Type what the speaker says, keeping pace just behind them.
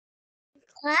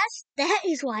class. That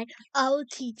is why all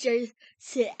teachers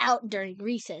sit out during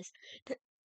recess. Does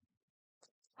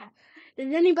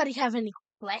anybody have any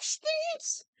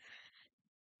questions?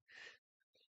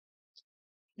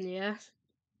 Yeah.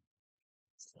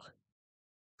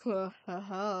 I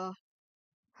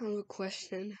have a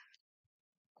question.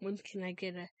 When can I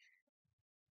get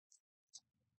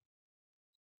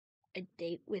a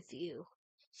date with you?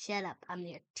 Shut up, I'm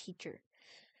your teacher.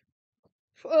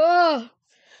 Oh,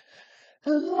 I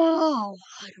don't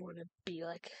want to be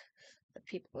like the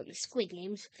people in the Squid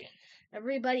Games.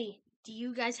 Everybody, do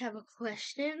you guys have a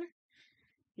question?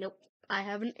 Nope, I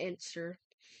have an answer.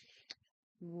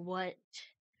 What?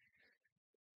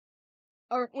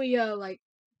 Aren't we, like,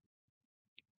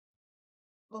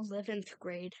 11th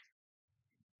grade?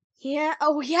 Yeah,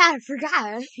 oh yeah, I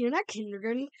forgot. You're not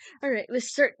kindergarten. Alright,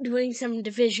 let's start doing some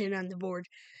division on the board.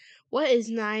 What is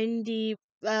 90,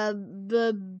 I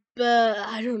don't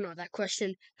know that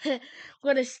question.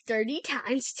 What is 30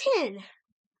 times 10?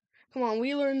 Come on,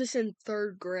 we learned this in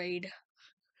 3rd grade.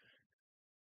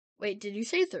 Wait, did you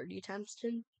say 30 times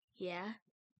 10? Yeah.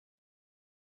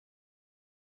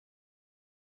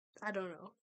 I don't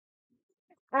know.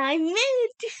 I meant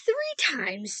 3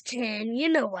 times 10. You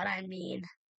know what I mean.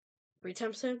 3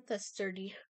 times 10? That's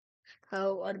 30.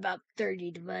 Oh, what about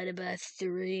 30 divided by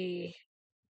 3?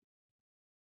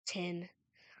 10.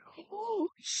 Oh,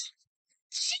 jeez.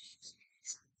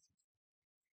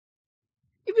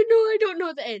 Even though I don't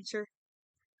know the answer.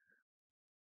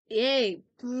 Yay.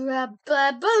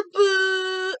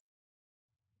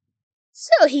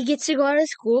 So he gets to go out of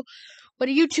school. What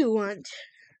do you two want?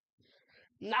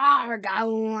 Nah, I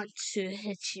want to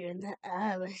hit you in the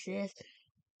eye with this.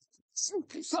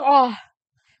 Oh,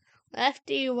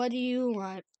 Lefty, what do you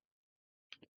want?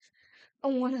 I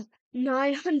want a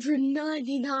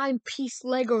 999 piece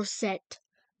Lego set.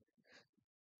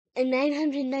 A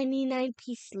 999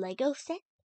 piece Lego set?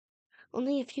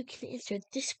 Only if you can answer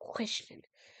this question.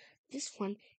 This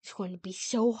one is going to be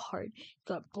so hard, it's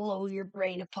going to blow your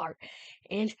brain apart.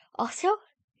 And also,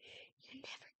 you're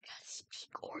never going to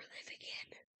speak or live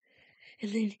again.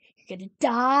 And then you're going to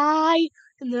die,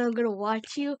 and then I'm going to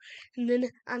watch you, and then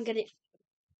I'm going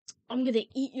to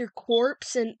eat your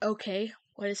corpse, and okay,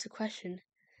 what is the question?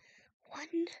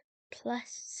 1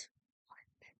 plus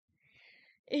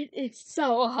 1. It's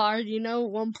so hard,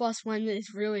 1 plus 1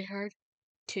 is really hard.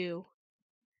 2.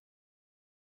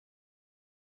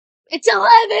 It's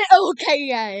 11! Okay,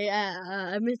 yeah,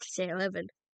 I meant to say 11.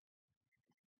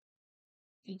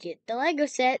 You get the Lego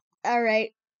set.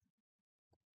 Alright.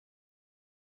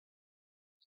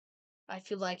 I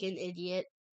feel like an idiot.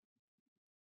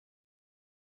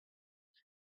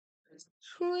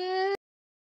 Why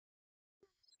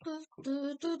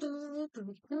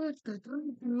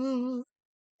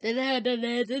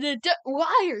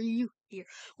are you here?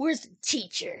 Where's the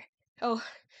teacher? Oh,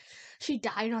 she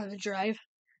died on the drive.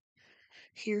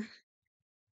 Here.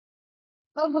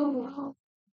 Oh.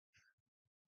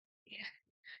 Yeah.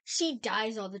 She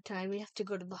dies all the time. We have to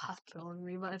go to the hospital and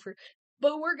revive her.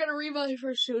 But we're gonna revive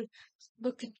her soon.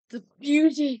 Look at the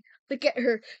beauty. Look at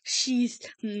her. She's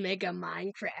Mega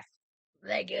Minecraft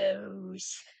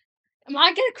Legos. Am I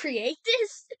gonna create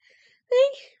this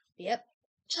thing? Yep.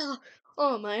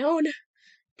 On my own.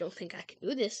 Don't think I can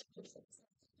do this.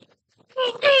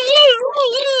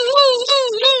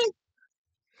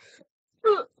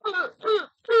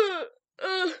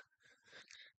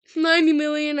 90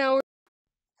 million hours.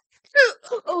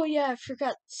 Oh yeah, I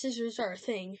forgot scissors are a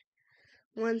thing.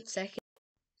 1 second.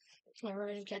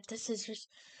 Alright, got the scissors.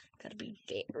 Gotta be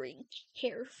very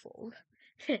careful.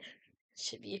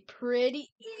 Should be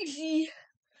pretty easy.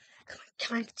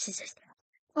 Come on, scissors.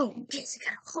 Oh, yes, I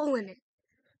got a hole in it.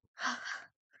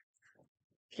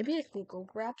 Maybe I can go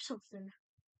grab something.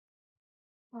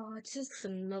 Oh, it's just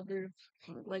another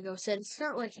Lego set. It's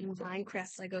not like a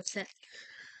Minecraft Lego set.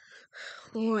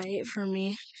 Wait for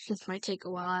me. This might take a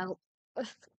while.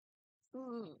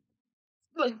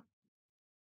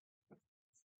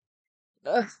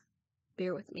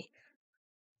 Bear with me.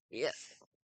 Yeah.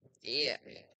 Yeah.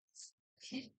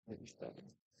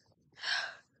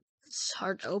 It's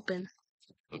hard to open.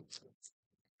 I'm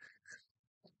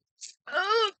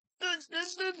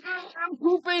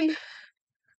pooping.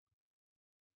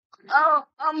 Oh,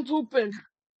 I'm pooping.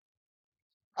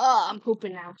 Oh, I'm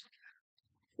pooping now.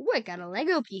 Ooh, I got a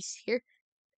Lego piece here.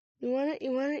 You want it?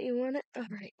 You want it? You want it? All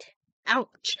right.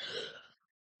 Ouch.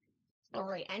 All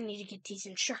right, I need to get these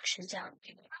instructions out.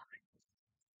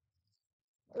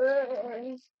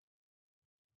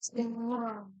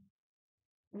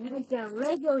 Mega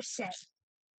Lego set.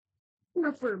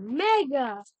 Super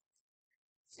mega.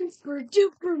 Super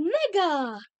duper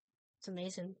mega! It's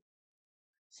amazing.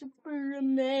 Super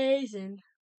amazing.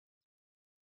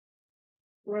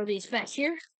 Roll these back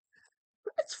here.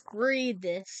 Let's read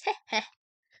this.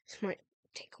 This might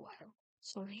take a while.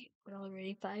 So we're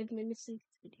already 5 minutes into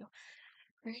the video.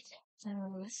 Right?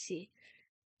 Let's see.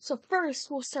 So first,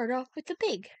 we'll start off with the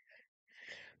pig.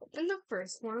 Open the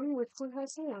first one. Which one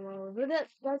has the one all over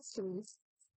that? That's two.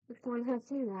 Which one has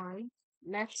the one?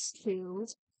 That's two.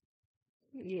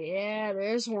 Yeah,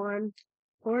 there's one.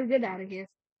 Or get out of here.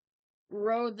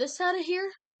 Throw this out of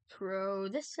here. Throw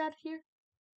this out of here.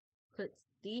 Put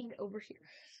these over here.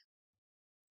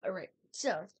 Alright,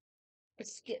 so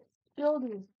let's get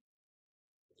building.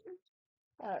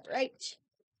 Alright.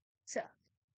 So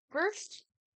first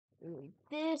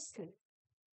this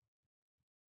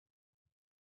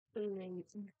and then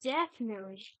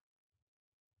definitely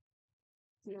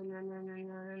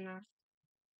no.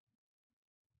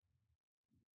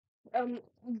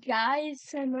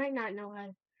 Guys, I might not know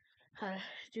how to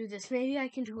do this. Maybe I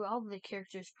can do all the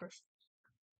characters first.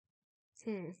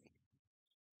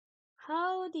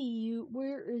 How do you?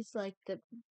 Where is like the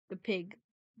pig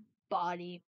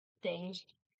body thing?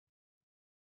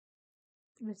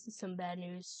 This is some bad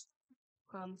news.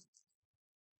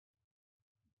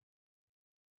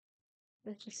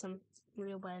 This is some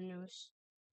real bad news.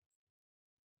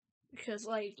 Because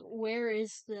like, where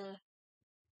is the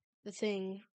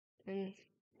thing? And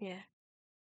yeah,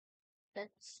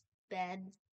 that's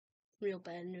bad, real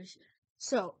bad news.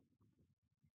 So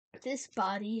this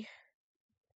body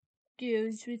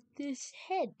goes with this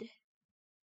head.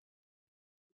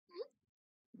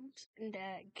 And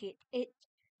get it.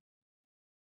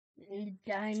 And the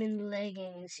diamond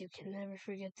leggings. You can never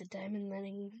forget the diamond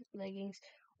leggings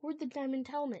or the diamond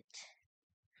helmet.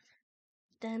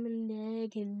 Diamond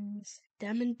leggings.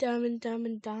 Diamond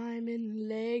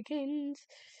leggings.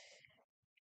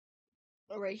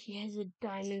 Alright, he has a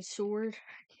diamond sword.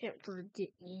 I can't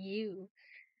forget you.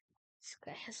 This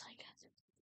guy has like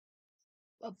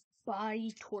a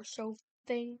body torso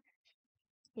thing.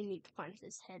 We need to find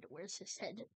his head. Where's his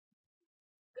head?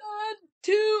 God,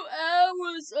 2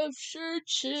 hours of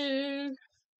searching.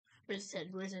 Where's his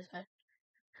head? Where's his head?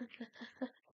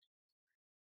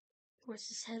 Where's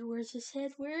his head? Where's his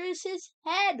head? Where is his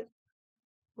head?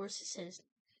 Where's his head?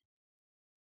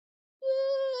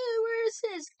 Where's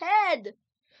his head?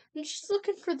 I'm just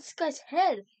looking for this guy's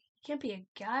head. Can't be a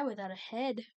guy without a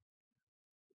head.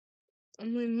 I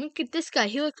mean, look at this guy.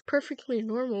 He looks perfectly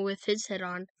normal with his head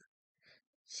on.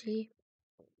 See?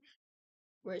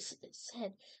 Where's his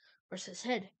head? Where's his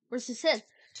head? Where's his head?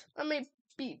 I may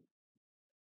be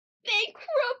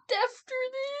bankrupt after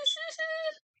this.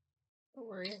 Don't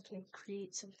worry, I can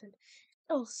create something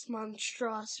else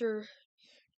monstrous.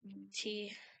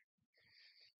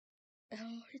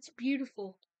 Oh, it's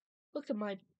beautiful. Look at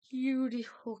my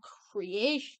beautiful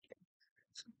creation.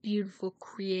 It's a beautiful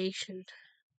creation.